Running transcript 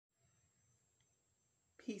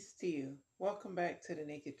Peace to you. Welcome back to the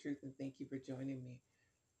Naked Truth and thank you for joining me.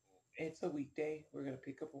 It's a weekday. We're going to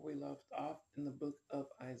pick up where we left off in the book of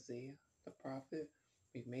Isaiah, the prophet.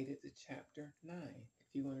 We've made it to chapter 9.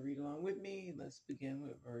 If you want to read along with me, let's begin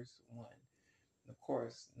with verse 1. And of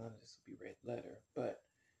course, none of this will be read letter, but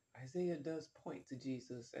Isaiah does point to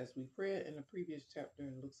Jesus as we've read in the previous chapter,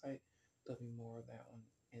 and it looks like there'll be more of that one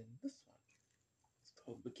in this one.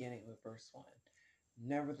 So, beginning with verse 1.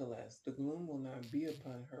 Nevertheless, the gloom will not be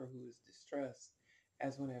upon her who is distressed,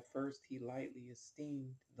 as when at first he lightly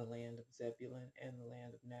esteemed the land of Zebulun and the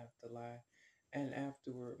land of Naphtali, and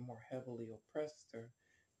afterward more heavily oppressed her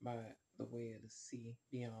by the way of the sea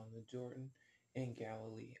beyond the Jordan in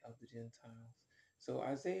Galilee of the Gentiles. So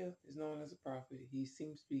Isaiah is known as a prophet. He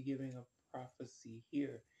seems to be giving a prophecy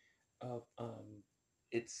here of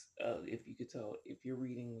it's if you could tell if you're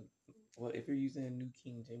reading, well, if you're using a New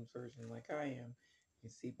King James Version like I am, you can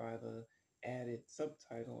see by the added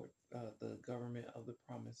subtitle, the government of the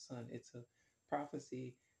promised son. It's a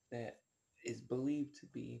prophecy that is believed to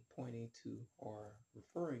be pointing to or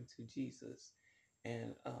referring to Jesus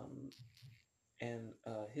and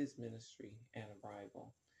his ministry and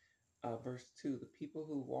arrival. Verse 2, the people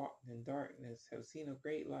who walked in darkness have seen a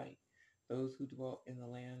great light. Those who dwelt in the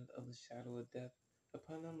land of the shadow of death,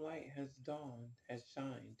 upon them light has dawned, has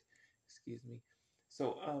shined. Excuse me.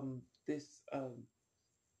 So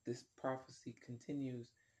this prophecy continues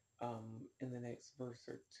in the next verse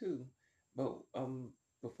or two. But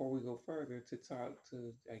before we go further, to talk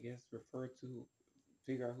to, I guess, refer to,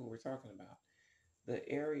 figure out who we're talking about. The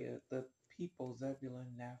area, the people,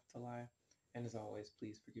 Zebulun, Naphtali, and as always,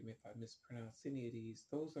 please forgive me if I mispronounce any of these.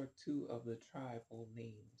 Those are two of the tribal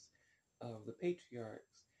names of the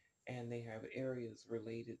patriarchs, and they have areas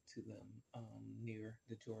related to them near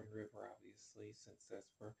the Jordan River, obviously, since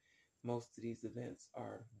that's where most of these events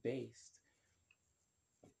are based.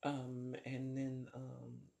 And then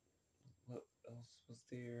what else was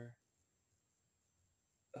there?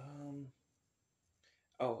 Um,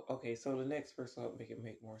 Oh, okay. So the next verse will help make it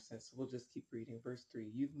make more sense. So we'll just keep reading. Verse 3.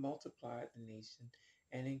 You've multiplied the nation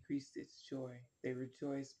and increased its joy. They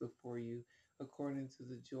rejoice before you according to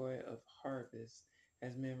the joy of harvest,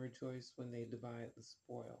 as men rejoice when they divide the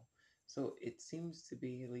spoil. So it seems to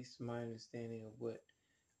be, at least from my understanding of what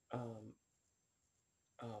um,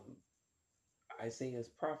 um, Isaiah's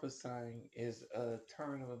prophesying, is a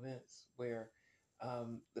turn of events where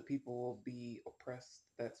the people will be oppressed.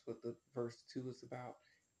 That's what the verse 2 is about.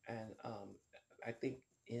 And I think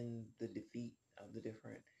in the defeat of the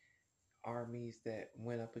different armies that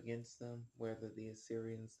went up against them, whether the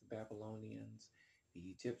Assyrians, the Babylonians, the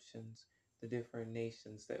Egyptians, the different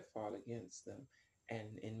nations that fought against them,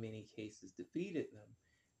 and in many cases defeated them,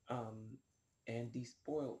 and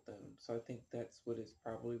despoiled them. So I think that's what it's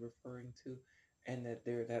probably referring to, and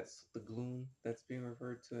that's the gloom that's being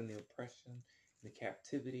referred to, and the oppression, the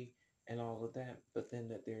captivity, and all of that. But then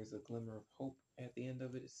that there's a glimmer of hope at the end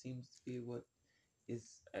of it. It seems to be what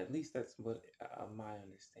is, at least that's what my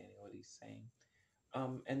understanding what he's saying.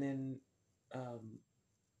 And then um,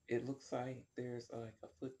 it looks like there's like a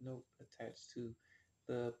footnote attached to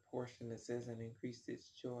the portion that says and increased its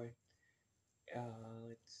joy.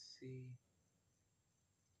 Let's see.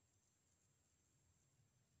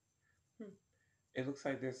 Hmm. It looks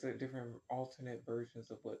like there's a different alternate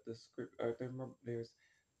versions of what the script, or there's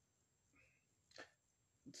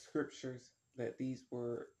scriptures that these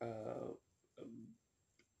were um,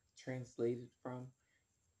 translated from.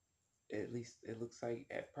 At least it looks like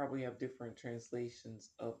it probably have different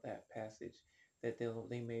translations of that passage that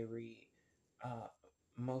they may read. Uh,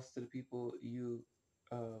 Most of the people you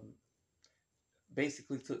um,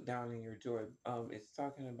 basically took down in your joy. It's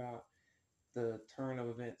talking about the turn of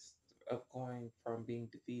events of going from being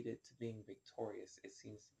defeated to being victorious. It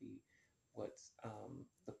seems to be what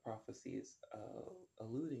the prophecy is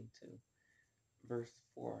alluding to. Verse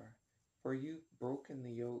 4. For you've broken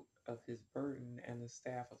the yoke of his burden and the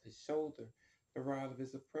staff of his shoulder, the rod of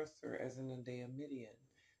his oppressor, as in the day of Midian.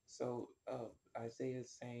 So Isaiah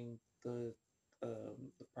is saying the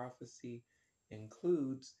prophecy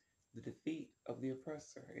includes the defeat of the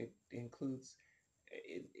oppressor. It includes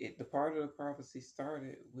the part of the prophecy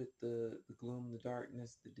started with the gloom, the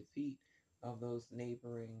darkness, the defeat of those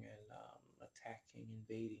neighboring and attacking,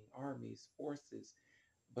 invading armies, forces.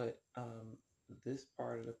 But this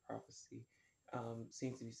part of the prophecy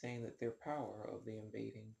seems to be saying that their power of the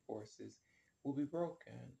invading forces will be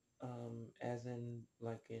broken, as in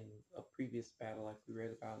like in a previous battle, like we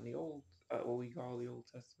read about in the old, what we call the Old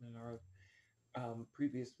Testament, or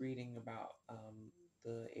previous reading about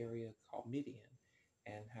the area called Midian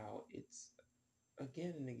and how its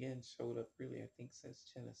again and again showed up really, I think,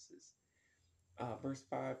 since Genesis. Verse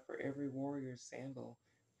 5, for every warrior's sandal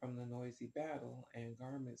from the noisy battle and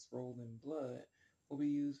garments rolled in blood will be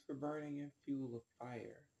used for burning and fuel of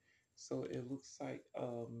fire. So it looks like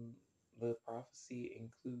the prophecy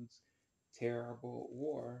includes terrible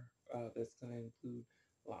war that's going to include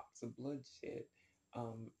lots of bloodshed.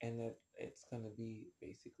 And that it's going to be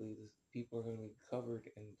basically the people are going to be covered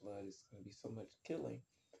in blood. It's going to be so much killing,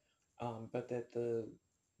 but that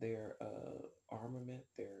their armament,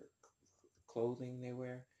 their clothing they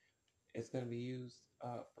wear, is going to be used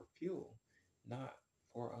for fuel, not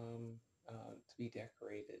for to be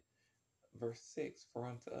decorated. Verse 6, for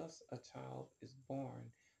unto us a child is born,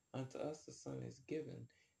 unto us a son is given,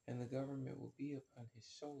 and the government will be upon his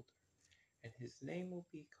shoulder, and his name will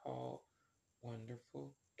be called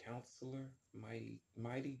Wonderful, Counselor,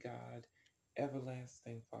 Mighty God,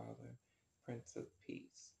 Everlasting Father, Prince of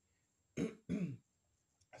Peace.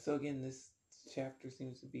 So again, this chapter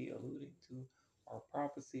seems to be alluding to our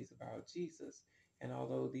prophecies about Jesus. And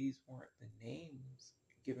although these weren't the names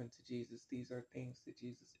given to Jesus, these are things that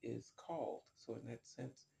Jesus is called. So in that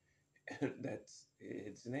sense, that's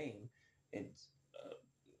its name. It's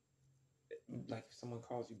like if someone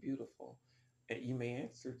calls you beautiful, you may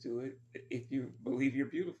answer to it. If you believe you're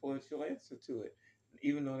beautiful, you'll answer to it,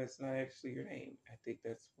 even though that's not actually your name. I think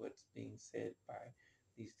that's what's being said by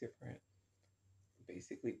these different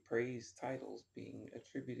basically praise titles being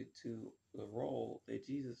attributed to the role that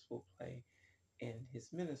Jesus will play in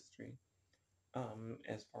his ministry.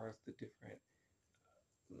 As far as the different,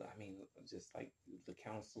 I mean, just like the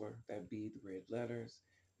counselor, that'd be the red letters,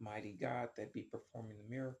 mighty God, that'd be performing the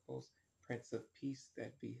miracles, Prince of Peace,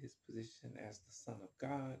 that'd be his position as the Son of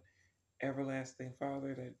God, everlasting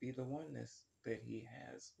Father, that'd be the oneness that he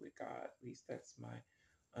has with God. At least that's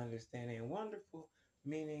my understanding. Wonderful,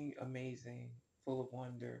 meaning amazing, full of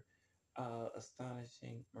wonder,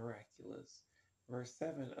 astonishing, miraculous. Verse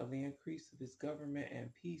 7, of the increase of his government and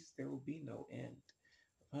peace there will be no end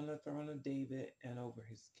upon the throne of David and over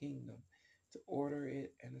his kingdom, to order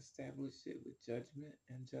it and establish it with judgment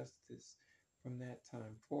and justice from that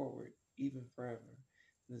time forward, even forever.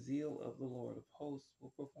 The zeal of the Lord of hosts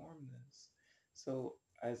will perform this. So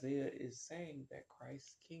Isaiah is saying that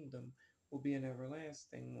Christ's kingdom will be an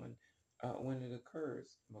everlasting one when it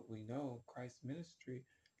occurs. But we know Christ's ministry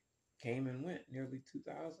came and went nearly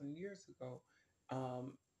 2,000 years ago.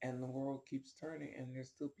 And the world keeps turning, and there's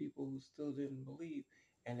still people who still didn't believe,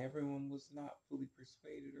 and everyone was not fully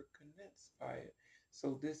persuaded or convinced by it.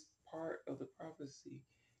 So, this part of the prophecy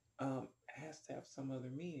has to have some other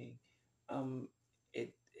meaning.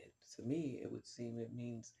 It to me, it would seem it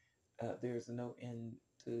means there's no end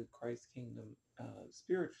to Christ's kingdom,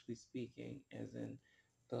 spiritually speaking, as in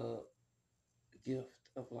the gift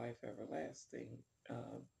of life everlasting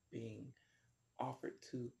being offered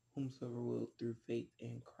to whomsoever will through faith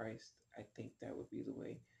in Christ. I think that would be the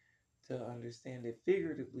way to understand it,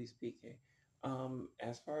 figuratively speaking.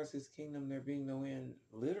 As far as his kingdom, there being no end,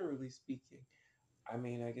 literally speaking, I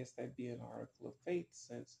mean, I guess that'd be an article of faith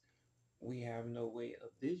since we have no way of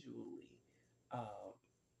visually um,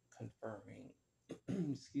 confirming,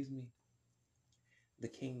 excuse me, the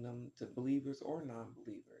kingdom to believers or non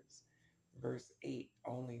believers. Verse 8,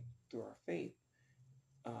 only through our faith.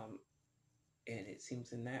 Um, and it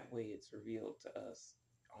seems in that way it's revealed to us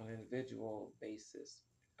on an individual basis.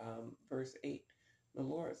 Verse 8, the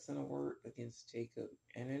Lord sent a word against Jacob,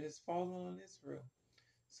 and it has fallen on Israel.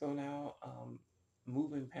 So now,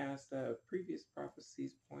 moving past the previous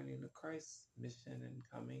prophecies pointing to Christ's mission and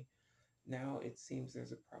coming, now it seems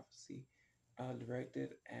there's a prophecy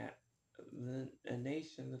directed at a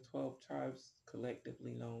nation, the 12 tribes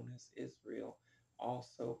collectively known as Israel,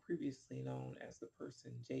 also previously known as the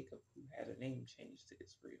person Jacob, who had a name change to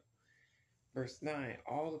Israel. Verse 9,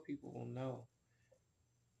 all the people will know,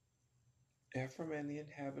 Ephraim and the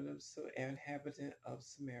inhabitant of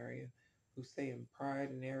Samaria, who say in pride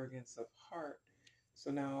and arrogance of heart.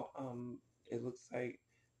 So now it looks like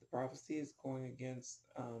the prophecy is going against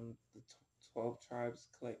the 12 tribes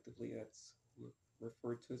collectively. That's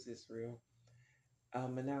referred to as Israel.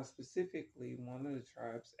 And now specifically, one of the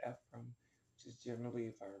tribes, Ephraim, which is generally,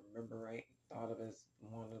 if I remember right, thought of as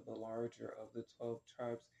one of the larger of the 12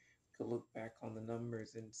 tribes, could look back on the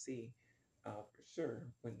numbers and see for sure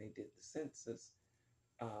when they did the census,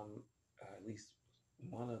 at least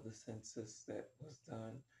one of the census that was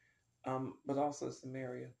done. But also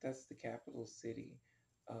Samaria, that's the capital city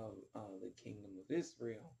of the kingdom of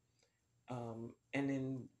Israel. And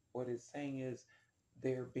then what it's saying is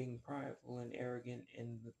they're being prideful and arrogant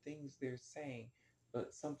in the things they're saying,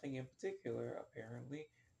 but something in particular, apparently,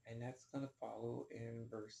 And that's going to follow in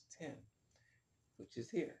verse 10, which is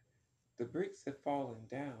here. The bricks have fallen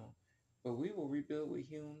down, but we will rebuild with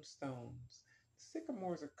hewn stones. The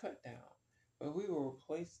sycamores are cut down, but we will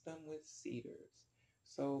replace them with cedars.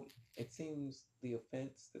 So it seems the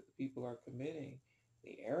offense that the people are committing,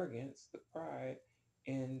 the arrogance, the pride,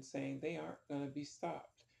 in saying they aren't going to be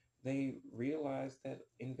stopped. They realize that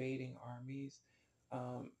invading armies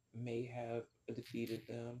may have defeated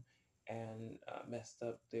them and messed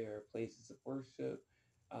up their places of worship,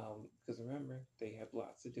 because remember, they have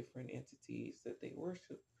lots of different entities that they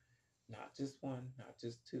worship, not just one, not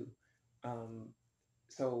just two. Um,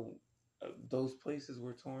 so those places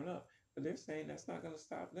were torn up, but they're saying that's not going to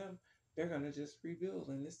stop them. They're going to just rebuild,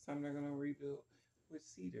 and this time they're going to rebuild with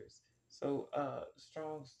cedars. So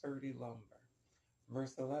strong, sturdy lumber.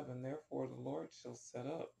 Verse 11, therefore the Lord shall set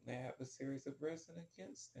up the adversaries of resin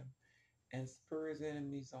against him and spur his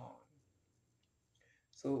enemies on.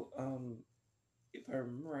 So if I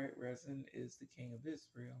remember right, Rezin is the king of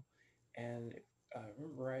Israel, and if I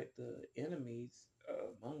remember right, the enemies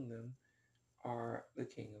among them are the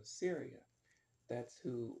king of Syria. That's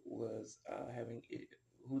who was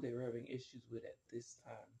who they were having issues with at this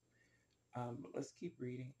time. But let's keep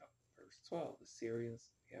reading. Verse 12: the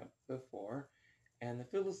Syrians, yeah, before, and the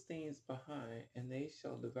Philistines behind, and they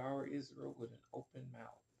shall devour Israel with an open mouth.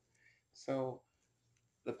 So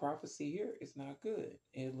the prophecy here is not good.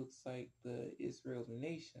 It looks like the Israel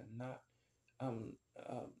nation, not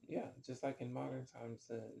yeah, just like in modern times,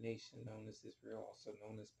 the nation known as Israel, also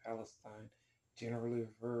known as Palestine, generally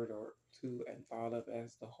referred or to and thought of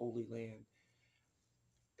as the Holy Land.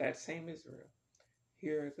 That same Israel.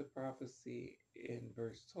 Here, the prophecy in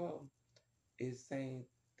verse 12 is saying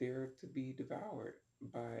they're to be devoured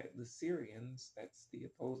by the Syrians. That's the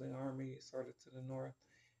opposing army, sort of to the north,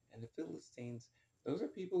 and the Philistines. Those are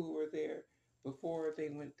people who were there before they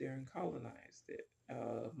went there and colonized it.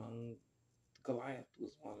 Among Goliath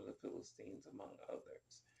was one of the Philistines, among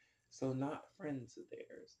others. So, not friends of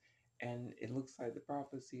theirs. And it looks like the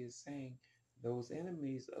prophecy is saying those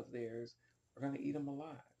enemies of theirs are going to eat them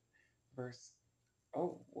alive. Verse,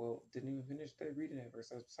 oh, well, didn't even finish that reading that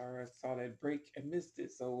verse. I'm sorry, I saw that break and missed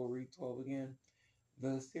it. So, we'll read 12 again.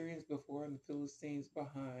 The Assyrians before and the Philistines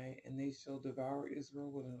behind, and they shall devour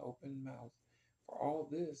Israel with an open mouth. For all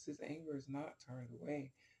this, his anger is not turned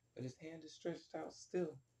away, but his hand is stretched out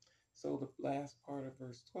still. So the last part of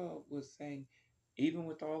verse 12 was saying, even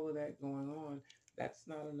with all of that going on, that's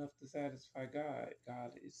not enough to satisfy God.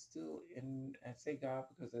 God is still in, I say God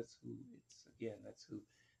because that's who it's, again, that's who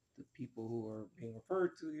the people who are being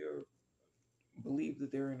referred to here believe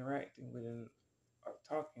that they're interacting with and are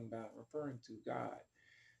talking about, referring to God.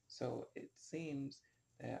 So it seems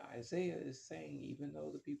that Isaiah is saying, even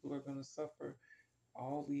though the people are going to suffer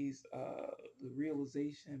all these, the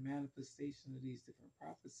realization, manifestation of these different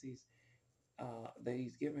prophecies that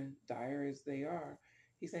he's given, dire as they are,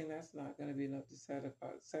 he's saying that's not going to be enough to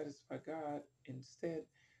satisfy God. Instead,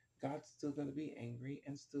 God's still going to be angry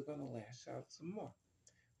and still going to lash out some more.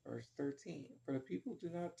 Verse 13, for the people do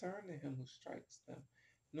not turn to him who strikes them,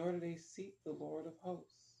 nor do they seek the Lord of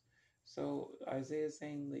hosts. So Isaiah is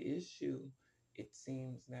saying the issue, it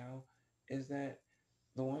seems now, is that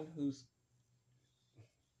the one who's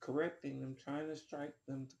correcting them, trying to strike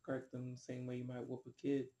them, to correct them the same way you might whoop a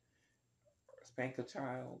kid, spank a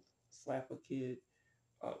child, slap a kid,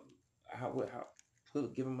 um,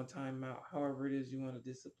 give them a timeout, however it is you want to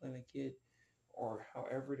discipline a kid, or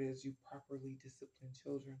however it is you properly discipline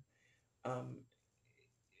children. Um,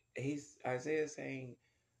 he's Isaiah saying,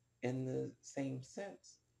 in the same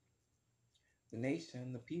sense, the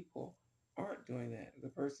nation, the people, aren't doing that. The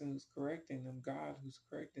person who's correcting them, God who's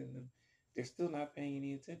correcting them, they're still not paying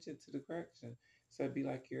any attention to the correction. So it'd be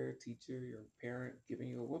like your teacher, your parent giving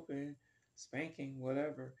you a whooping, spanking,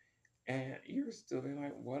 whatever, and you're still being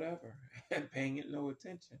like, whatever, and paying it no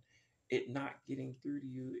attention. It not getting through to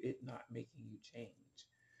you, it not making you change.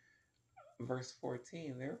 Verse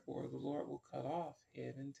 14, therefore the Lord will cut off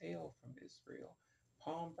head and tail from Israel,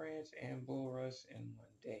 palm branch and bulrush in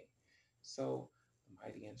one day. So the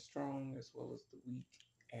mighty and strong, as well as the weak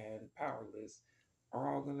and powerless,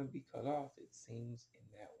 are all going to be cut off, it seems,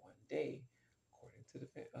 in that one day, according to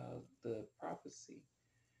the prophecy.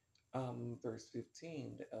 Verse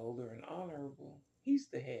 15, the elder and honorable, he's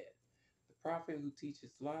the head. The prophet who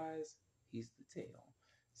teaches lies, he's the tail.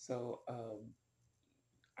 So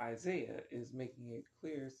Isaiah is making it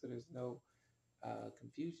clear so there's no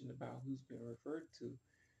confusion about who's being referred to.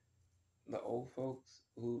 The old folks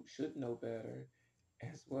who should know better,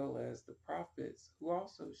 as well as the prophets who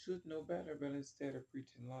also should know better, but instead are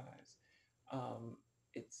preaching lies. Um,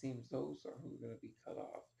 it seems those are who are going to be cut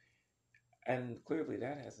off. And clearly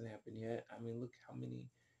that hasn't happened yet. I mean, look how many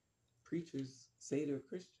preachers say they're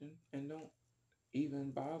Christian and don't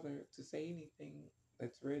even bother to say anything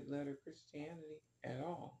that's red letter Christianity at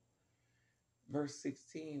all. Verse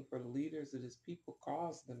 16, for the leaders of this people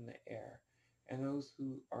cause them to err, and those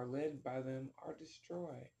who are led by them are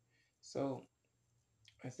destroyed. So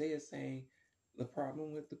Isaiah is saying the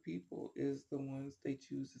problem with the people is the ones they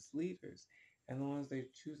choose as leaders, and the ones they're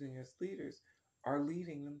choosing as leaders are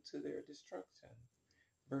leading them to their destruction.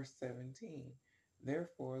 Verse 17,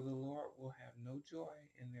 therefore the Lord will have no joy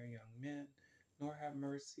in their young men, nor have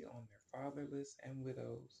mercy on their fatherless and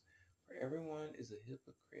widows, for everyone is a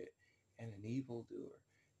hypocrite and an evildoer.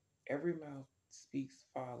 Every mouth speaks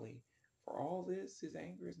folly. For all this, his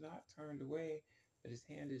anger is not turned away, but his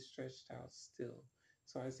hand is stretched out still.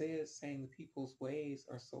 So Isaiah is saying the people's ways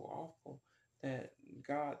are so awful that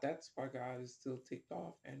that's why God is still ticked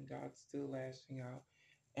off and God's still lashing out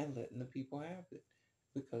and letting the people have it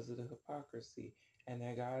because of the hypocrisy. And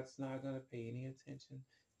that God's not going to pay any attention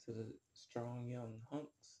to the strong young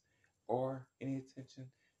hunks or any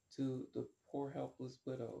attention to the poor helpless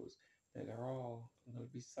widows that are all going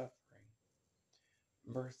to be suffering.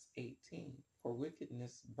 Verse 18, for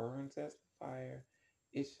wickedness burns as the fire,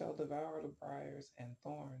 it shall devour the briars and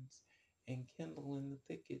thorns, and kindle in the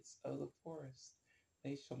thickets of the forest.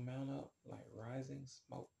 They shall mount up like rising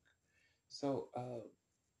smoke. So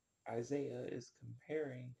Isaiah is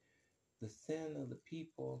comparing the sin of the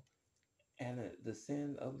people and the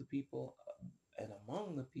sin of the people and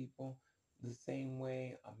among the people the same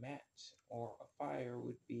way a match or a fire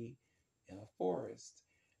would be in a forest.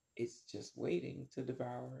 It's just waiting to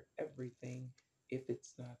devour everything if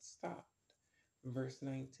it's not stopped. Verse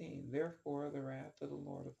 19, therefore the wrath of the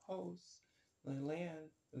Lord of hosts, the land,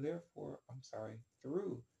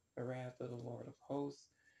 through the wrath of the Lord of hosts,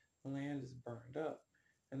 the land is burned up,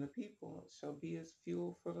 and the people shall be as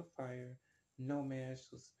fuel for the fire. No man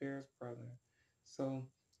shall spare his brother. So,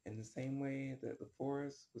 in the same way that the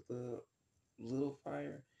forest with the little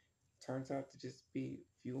fire turns out to just be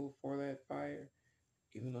fuel for that fire,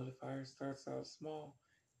 even though the fire starts out small,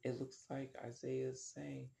 it looks like Isaiah is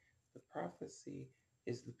saying the prophecy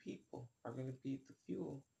is the people are going to be the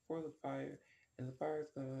fuel for the fire, and the fire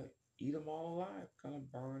is going to eat them all alive, going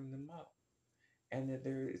to burn them up. And that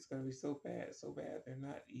it's going to be so bad, they're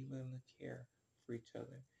not even going to care for each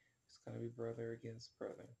other. It's going to be brother against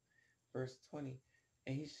brother. Verse 20,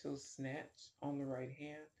 and he shall snatch on the right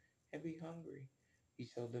hand and be hungry. He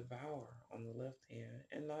shall devour on the left hand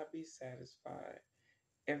and not be satisfied.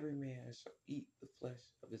 Every man shall eat the flesh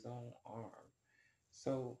of his own arm.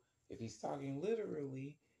 So if he's talking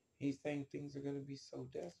literally, he's saying things are going to be so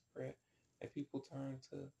desperate that people turn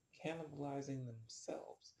to cannibalizing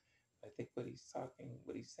themselves. I think what he's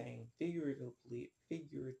saying figuratively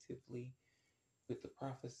with the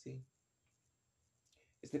prophecy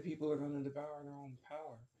is that people are going to devour their own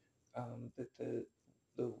power. That the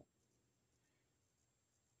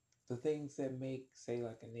the things that make, say,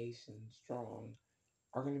 like a nation strong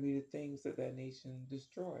are going to be the things that that nation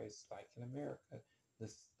destroys. Like in America,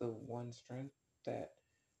 the one strength that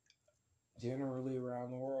generally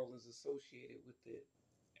around the world is associated with it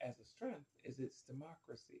as a strength is its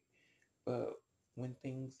democracy. But when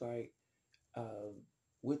things like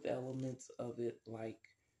with elements of it like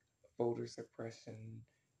voter suppression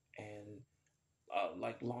and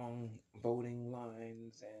like long voting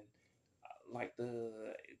lines and like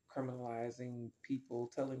the criminalizing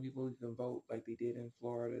people, telling people you can vote like they did in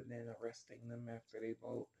Florida, and then arresting them after they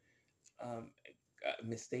vote, um,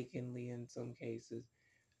 mistakenly in some cases,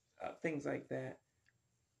 things like that.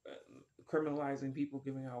 Criminalizing people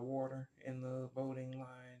giving out water in the voting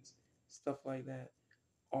lines, stuff like that.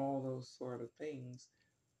 All those sort of things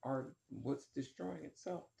are what's destroying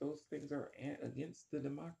itself. Those things are against the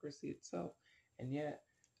democracy itself, and yet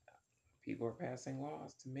people are passing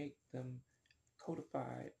laws to make them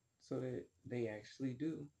codified so that they actually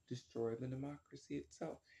do destroy the democracy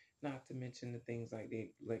itself. Not to mention the things like the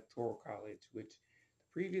Electoral College, which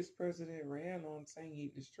the previous president ran on saying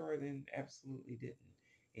he destroyed and absolutely didn't.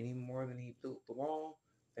 Any more than he built the wall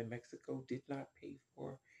that Mexico did not pay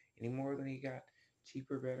for, any more than he got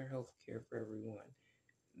cheaper, better health care for everyone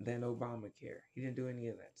than Obamacare. He didn't do any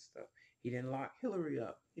of that stuff. He didn't lock Hillary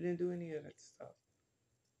up. He didn't do any of that stuff.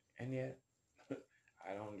 And yet,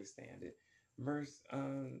 I don't understand it. Verse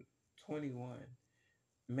 21,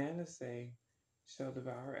 Manasseh shall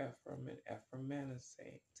devour Ephraim, and Ephraim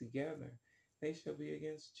Manasseh. Together they shall be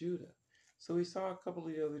against Judah. So we saw a couple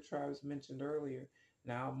of the other tribes mentioned earlier.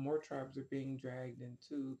 Now more tribes are being dragged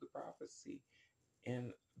into the prophecy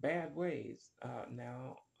in bad ways.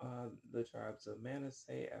 Now, the tribes of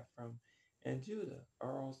Manasseh, Ephraim, and Judah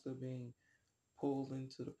are also being pulled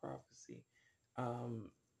into the prophecy.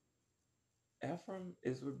 Um, Ephraim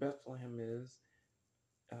is where Bethlehem is.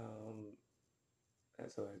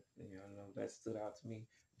 And so, I know that stood out to me.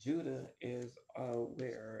 Judah is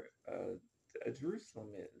where Jerusalem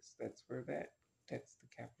is. That's the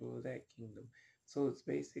capital of that kingdom. So it's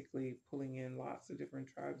basically pulling in lots of different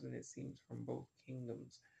tribes, and it seems from both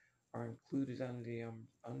kingdoms are included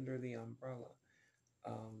under the umbrella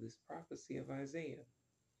of this prophecy of Isaiah.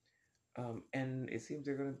 And it seems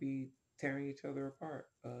they're going to be tearing each other apart,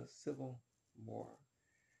 a civil war.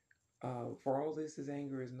 For all this, his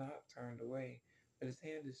anger is not turned away, but his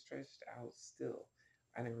hand is stretched out still.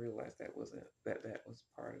 I didn't realize that was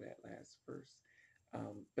part of that last verse.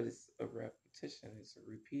 But it's a repetition. It's a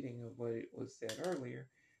repeating of what it was said earlier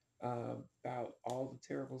about all the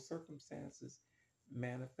terrible circumstances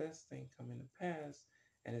manifesting, coming to pass,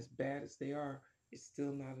 and as bad as they are, it's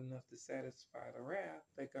still not enough to satisfy the wrath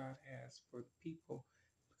that God has for the people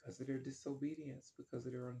because of their disobedience, because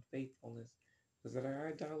of their unfaithfulness, because of their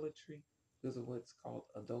idolatry, because of what's called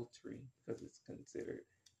adultery, because it's considered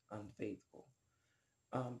unfaithful.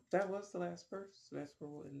 That was the last verse, so that's where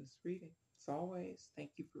we'll end this reading. As always,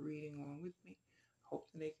 thank you for reading along with me. Hope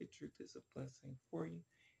the naked truth is a blessing for you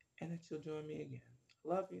and that you'll join me again.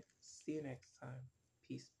 Love you. See you next time.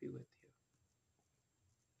 Peace be with you.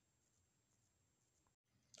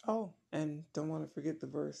 Oh, and don't want to forget the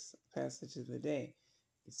verse passage of the day.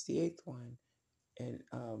 It's the eighth one, and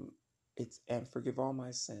it's and forgive all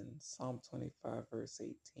my sins. Psalm 25, verse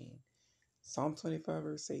 18. Psalm 25,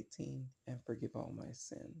 verse 18, and forgive all my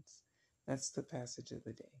sins. That's the passage of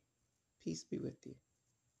the day. Peace be with you.